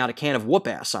pulling out a can of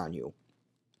whoop-ass on you.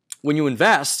 When you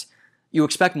invest, you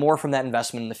expect more from that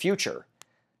investment in the future.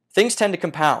 Things tend to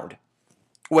compound,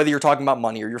 whether you're talking about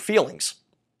money or your feelings.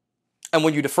 And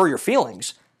when you defer your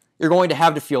feelings, you're going to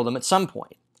have to feel them at some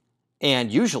point.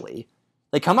 And usually,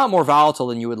 they come out more volatile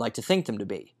than you would like to think them to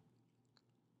be.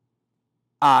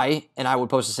 I would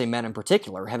pose to say men in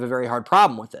particular, have a very hard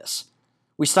problem with this.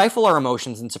 We stifle our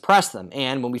emotions and suppress them,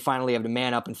 and when we finally have to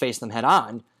man up and face them head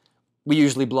on, we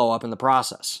usually blow up in the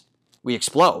process. We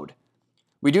explode.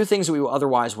 We do things that we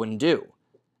otherwise wouldn't do.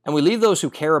 And we leave those who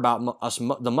care about us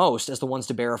the most as the ones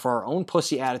to bear for our own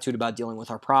pussy attitude about dealing with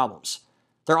our problems.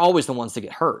 They're always the ones that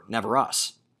get hurt, never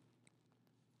us.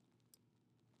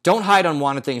 Don't hide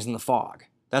unwanted things in the fog.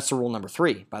 That's the rule number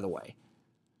 3, by the way.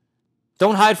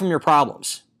 Don't hide from your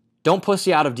problems. Don't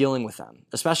pussy out of dealing with them,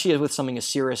 especially with something as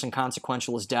serious and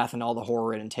consequential as death and all the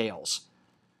horror it entails.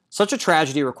 Such a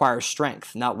tragedy requires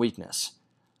strength, not weakness.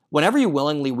 Whenever you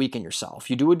willingly weaken yourself,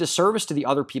 you do a disservice to the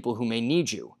other people who may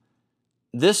need you.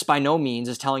 This, by no means,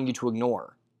 is telling you to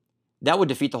ignore. That would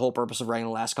defeat the whole purpose of writing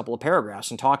the last couple of paragraphs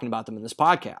and talking about them in this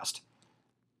podcast.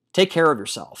 Take care of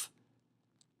yourself.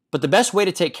 But the best way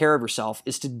to take care of yourself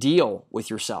is to deal with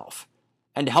yourself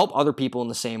and to help other people in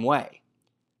the same way.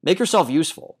 Make yourself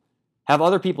useful. Have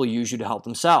other people use you to help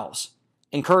themselves.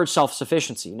 Encourage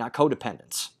self-sufficiency, not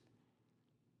codependence.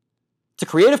 To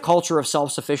create a culture of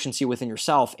self-sufficiency within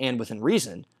yourself and within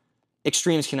reason,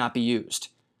 extremes cannot be used.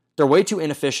 They're way too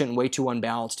inefficient and way too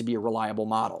unbalanced to be a reliable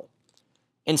model.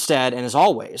 Instead, and as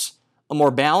always, a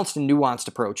more balanced and nuanced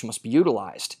approach must be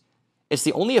utilized. It's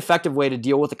the only effective way to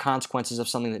deal with the consequences of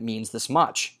something that means this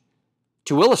much.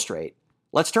 To illustrate,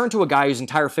 let's turn to a guy whose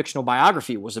entire fictional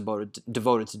biography was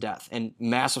devoted to death, and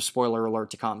massive spoiler alert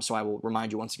to come, so I will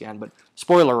remind you once again, but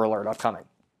spoiler alert upcoming.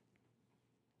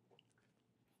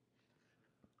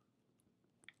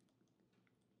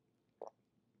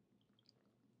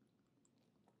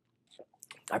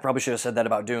 I probably should have said that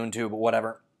about Dune too, but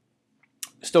whatever.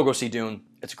 Still go see Dune.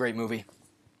 It's a great movie.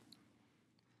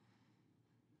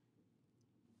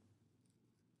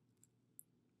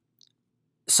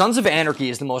 Sons of Anarchy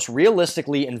is the most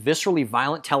realistically and viscerally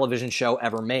violent television show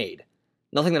ever made.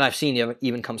 Nothing that I've seen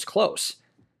even comes close.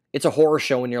 It's a horror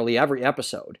show in nearly every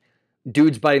episode.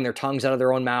 Dudes biting their tongues out of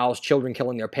their own mouths, children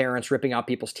killing their parents, ripping out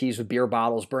people's teeth with beer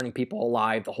bottles, burning people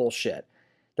alive, the whole shit.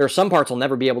 There are some parts I'll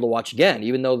never be able to watch again,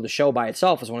 even though the show by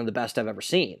itself is one of the best I've ever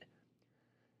seen.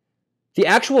 The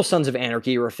actual Sons of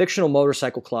Anarchy are a fictional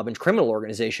motorcycle club and criminal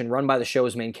organization run by the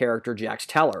show's main character, Jax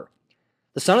Teller.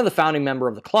 The son of the founding member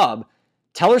of the club,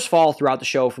 Teller's fall throughout the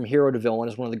show from hero to villain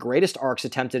is one of the greatest arcs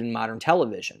attempted in modern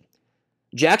television.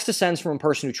 Jax descends from a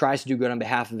person who tries to do good on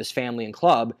behalf of his family and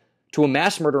club to a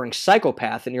mass-murdering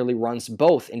psychopath that nearly runs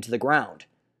both into the ground.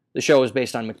 The show is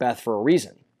based on Macbeth for a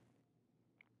reason.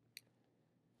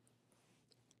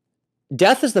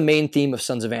 Death is the main theme of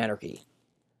Sons of Anarchy.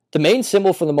 The main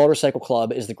symbol for the motorcycle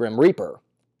club is the Grim Reaper.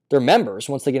 Their members,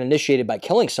 once they get initiated by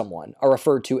killing someone, are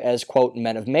referred to as, quote,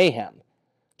 men of mayhem.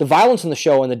 The violence in the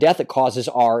show and the death it causes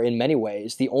are, in many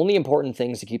ways, the only important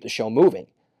things to keep the show moving.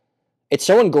 It's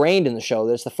so ingrained in the show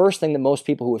that it's the first thing that most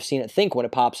people who have seen it think when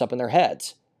it pops up in their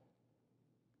heads.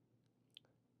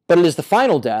 But it is the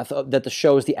final death that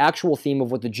shows the actual theme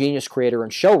of what the genius creator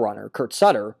and showrunner, Kurt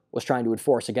Sutter, was trying to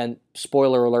enforce. Again,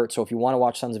 spoiler alert, so if you want to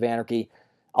watch Sons of Anarchy,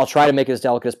 I'll try to make it as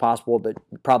delicate as possible, but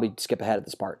probably skip ahead of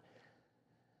this part.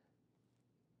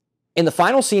 In the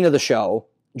final scene of the show,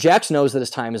 Jax knows that his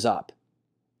time is up.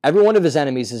 Every one of his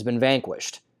enemies has been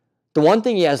vanquished. The one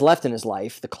thing he has left in his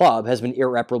life, the club, has been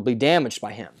irreparably damaged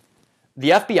by him. The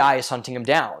FBI is hunting him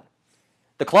down.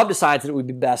 The club decides that it would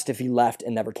be best if he left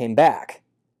and never came back.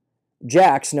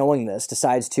 Jax, knowing this,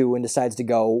 decides to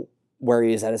go where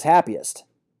he is at his happiest.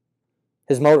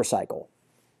 His motorcycle.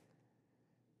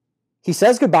 He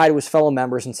says goodbye to his fellow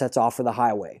members and sets off for the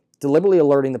highway, deliberately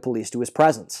alerting the police to his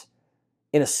presence.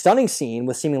 In a stunning scene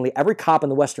with seemingly every cop in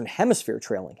the Western Hemisphere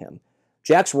trailing him,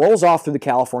 Jax rolls off through the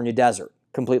California desert,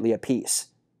 completely at peace.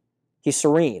 He's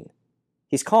serene.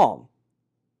 He's calm.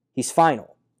 He's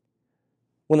final.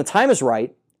 When the time is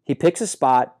right, he picks his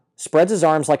spot, spreads his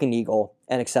arms like an eagle,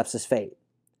 and accepts his fate.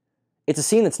 It's a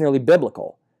scene that's nearly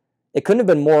biblical. It couldn't have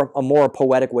been a more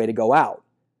poetic way to go out.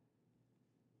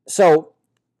 So,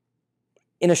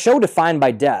 in a show defined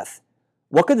by death,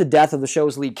 what could the death of the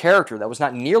show's lead character, that was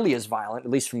not nearly as violent,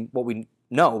 at least from what we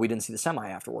know, we didn't see the semi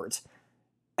afterwards,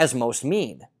 as most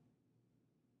mean?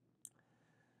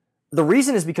 The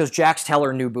reason is because Jax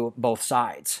Teller knew both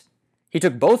sides. He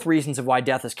took both reasons of why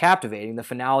death is captivating, the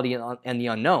finality and the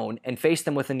unknown, and faced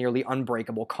them with a nearly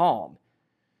unbreakable calm.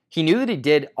 He knew that he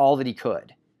did all that he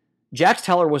could. Jax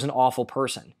Teller was an awful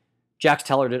person. Jax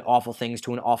Teller did awful things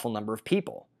to an awful number of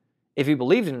people. If he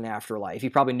believed in an afterlife, he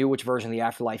probably knew which version of the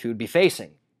afterlife he would be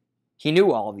facing. He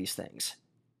knew all of these things.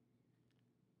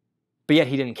 But yet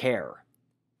he didn't care.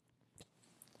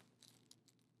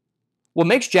 What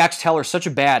makes Jax Teller such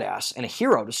a badass and a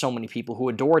hero to so many people who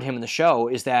adored him in the show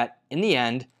is that, in the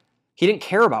end, he didn't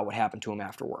care about what happened to him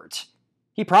afterwards.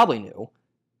 He probably knew.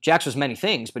 Jax was many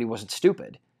things, but he wasn't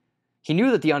stupid. He knew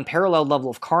that the unparalleled level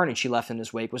of carnage he left in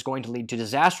his wake was going to lead to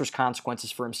disastrous consequences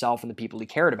for himself and the people he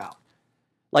cared about.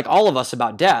 Like all of us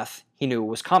about death, he knew it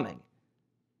was coming.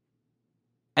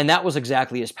 And that was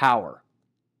exactly his power.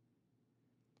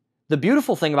 The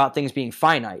beautiful thing about things being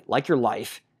finite, like your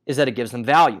life, is that it gives them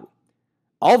value.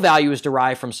 All value is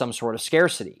derived from some sort of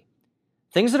scarcity.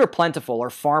 Things that are plentiful are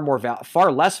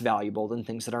far less valuable than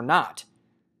things that are not.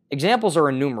 Examples are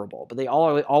innumerable, but they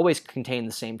always contain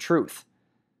the same truth.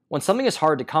 When something is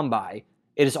hard to come by,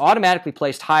 it is automatically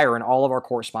placed higher in all of our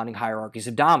corresponding hierarchies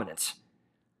of dominance.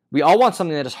 We all want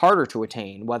something that is harder to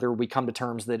attain, whether we come to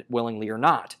terms with it willingly or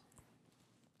not.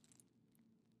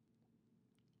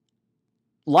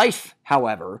 Life,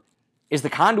 however, is the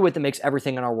conduit that makes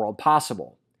everything in our world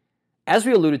possible. As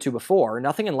we alluded to before,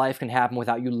 nothing in life can happen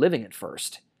without you living it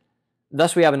first.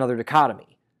 Thus we have another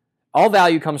dichotomy. All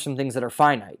value comes from things that are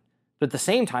finite, but at the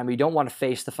same time we don't want to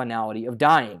face the finality of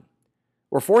dying.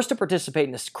 We're forced to participate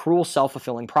in this cruel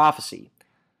self-fulfilling prophecy.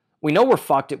 We know we're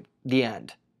fucked at the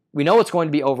end. We know it's going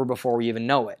to be over before we even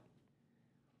know it.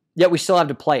 Yet we still have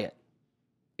to play it.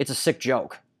 It's a sick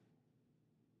joke.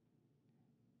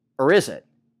 Or is it?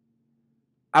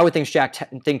 I would think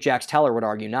Jax Teller would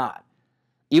argue not.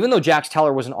 Even though Jax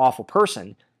Teller was an awful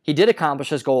person, he did accomplish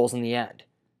his goals in the end.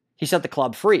 He set the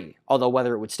club free, although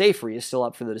whether it would stay free is still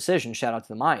up for the decision, shout out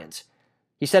to the Mayans.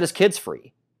 He set his kids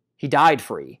free. He died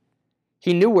free.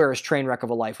 He knew where his train wreck of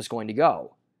a life was going to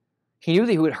go. He knew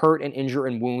that he would hurt and injure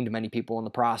and wound many people in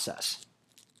the process.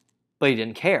 But he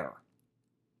didn't care.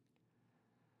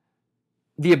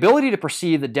 The ability to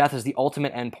perceive that death is the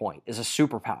ultimate endpoint is a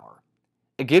superpower.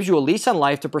 It gives you a lease on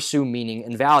life to pursue meaning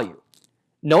and value.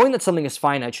 Knowing that something is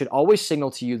finite should always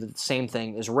signal to you that the same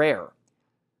thing is rare.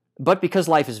 But because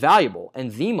life is valuable,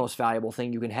 and the most valuable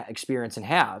thing you can experience and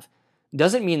have,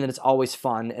 doesn't mean that it's always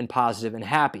fun and positive and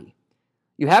happy.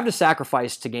 You have to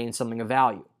sacrifice to gain something of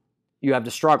value. You have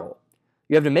to struggle.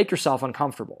 You have to make yourself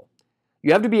uncomfortable.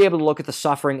 You have to be able to look at the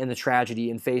suffering and the tragedy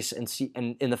in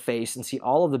the face and see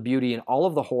all of the beauty and all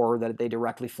of the horror that they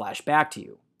directly flash back to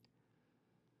you.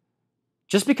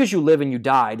 Just because you live and you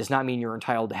die does not mean you're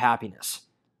entitled to happiness.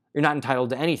 You're not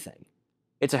entitled to anything.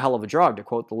 It's a hell of a drug, to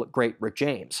quote the great Rick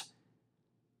James.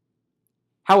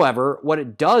 However, what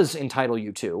it does entitle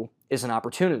you to is an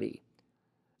opportunity.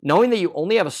 Knowing that you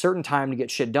only have a certain time to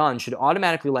get shit done should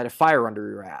automatically light a fire under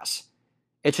your ass.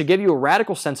 It should give you a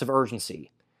radical sense of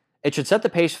urgency. It should set the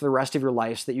pace for the rest of your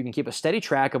life so that you can keep a steady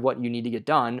track of what you need to get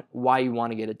done, why you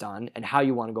want to get it done, and how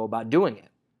you want to go about doing it.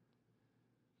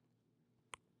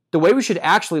 The way we should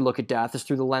actually look at death is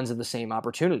through the lens of the same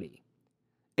opportunity.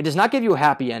 It does not give you a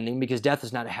happy ending because death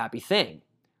is not a happy thing.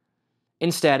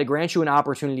 Instead, it grants you an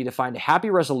opportunity to find a happy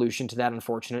resolution to that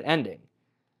unfortunate ending.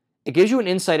 It gives you an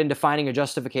insight into finding a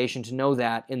justification to know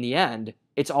that, in the end,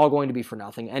 it's all going to be for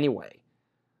nothing anyway.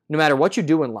 No matter what you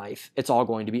do in life, it's all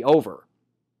going to be over.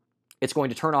 It's going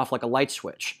to turn off like a light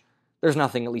switch. There's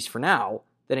nothing, at least for now,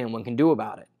 that anyone can do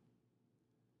about it.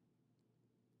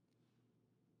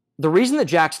 The reason that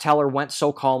Jax Teller went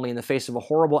so calmly in the face of a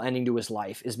horrible ending to his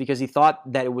life is because he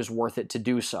thought that it was worth it to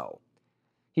do so.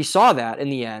 He saw that, in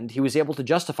the end, he was able to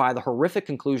justify the horrific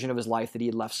conclusion of his life that he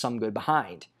had left some good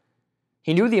behind.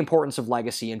 He knew the importance of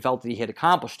legacy and felt that he had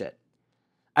accomplished it.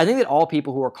 I think that all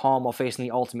people who are calm while facing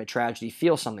the ultimate tragedy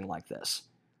feel something like this.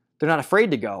 They're not afraid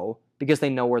to go because they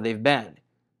know where they've been.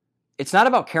 It's not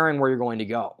about caring where you're going to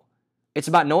go. It's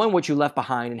about knowing what you left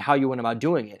behind and how you went about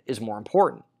doing it is more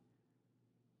important.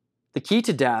 The key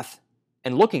to death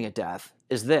and looking at death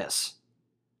is this.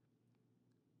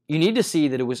 You need to see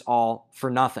that it was all for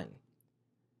nothing.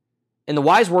 In the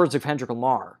wise words of Kendrick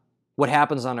Lamar, what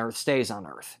happens on earth stays on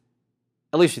earth.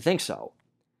 At least you think so.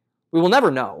 We will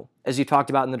never know, as you talked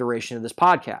about in the duration of this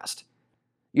podcast.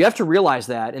 You have to realize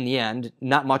that, in the end,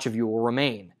 not much of you will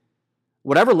remain.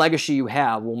 Whatever legacy you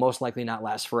have will most likely not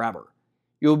last forever.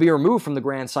 You will be removed from the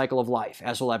grand cycle of life,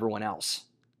 as will everyone else.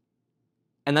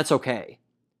 And that's okay.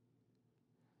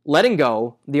 Letting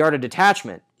go, the art of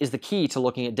detachment, is the key to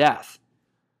looking at death.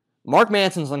 Mark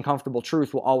Manson's Uncomfortable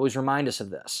Truth will always remind us of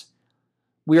this.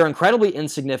 We are incredibly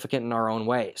insignificant in our own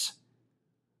ways.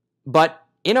 But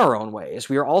in our own ways,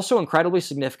 we are also incredibly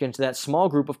significant to that small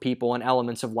group of people and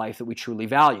elements of life that we truly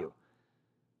value.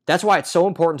 That's why it's so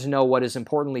important to know what is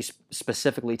important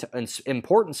specifically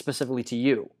to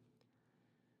you.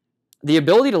 The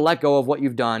ability to let go of what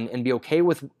you've done and be okay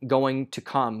with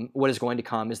what is going to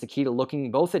come is the key to looking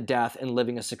both at death and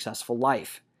living a successful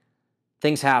life.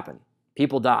 Things happen.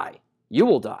 People die. You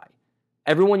will die.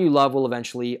 Everyone you love will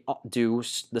eventually do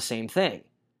the same thing.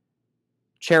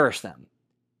 Cherish them.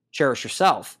 Cherish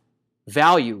yourself.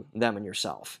 Value them and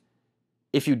yourself.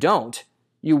 If you don't,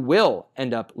 you will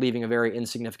end up leaving a very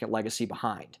insignificant legacy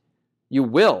behind. You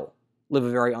will live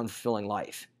a very unfulfilling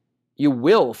life. You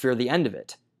will fear the end of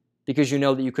it, because you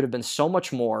know that you could have been so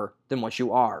much more than what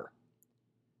you are.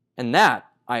 And that,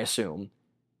 I assume,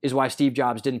 is why Steve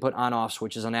Jobs didn't put on-off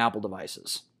switches on Apple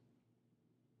devices.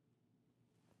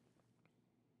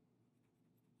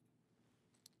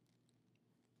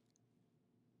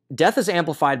 Death is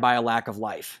amplified by a lack of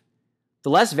life. The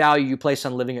less value you place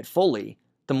on living it fully,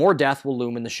 the more death will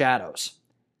loom in the shadows.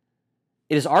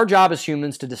 It is our job as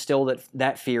humans to distill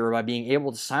that fear by being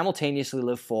able to simultaneously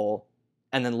live full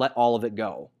and then let all of it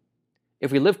go.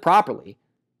 If we live properly,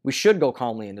 we should go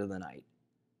calmly into the night.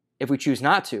 If we choose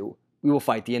not to, we will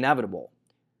fight the inevitable.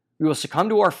 We will succumb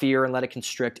to our fear and let it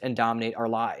constrict and dominate our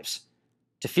lives.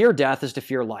 To fear death is to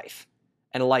fear life,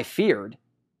 and a life feared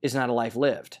is not a life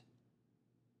lived.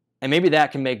 And maybe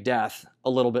that can make death a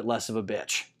little bit less of a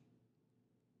bitch.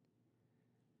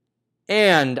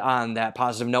 And on that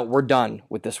positive note, we're done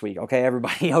with this week. Okay,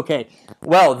 everybody? Okay.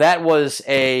 Well, that was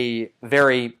a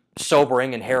very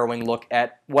sobering and harrowing look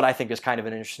at what I think is kind of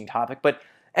an interesting topic. But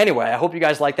anyway, I hope you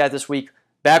guys like that this week.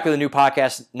 Back with a new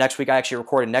podcast next week. I actually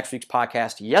recorded next week's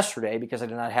podcast yesterday because I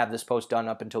did not have this post done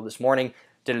up until this morning.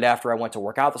 Did it after I went to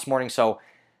work out this morning. So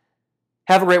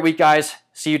have a great week, guys.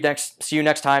 See you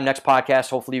next time, next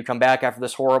podcast. Hopefully you come back after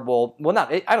this horrible... Well,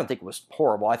 I don't think it was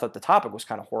horrible. I thought the topic was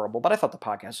kind of horrible, but I thought the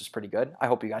podcast was pretty good. I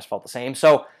hope you guys felt the same.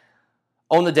 So,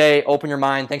 own the day. Open your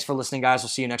mind. Thanks for listening, guys. We'll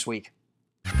see you next week.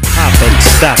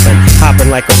 Hopping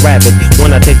like a rabbit.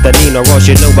 When I take the Nino Ross,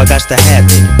 you know I got to have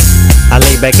it. I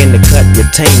lay back in the cut,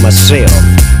 retain myself.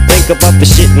 Think about the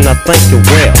shit and I think it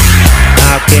well.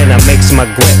 How can I mix my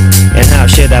grip? And how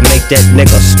should I make that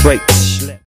nigga straight?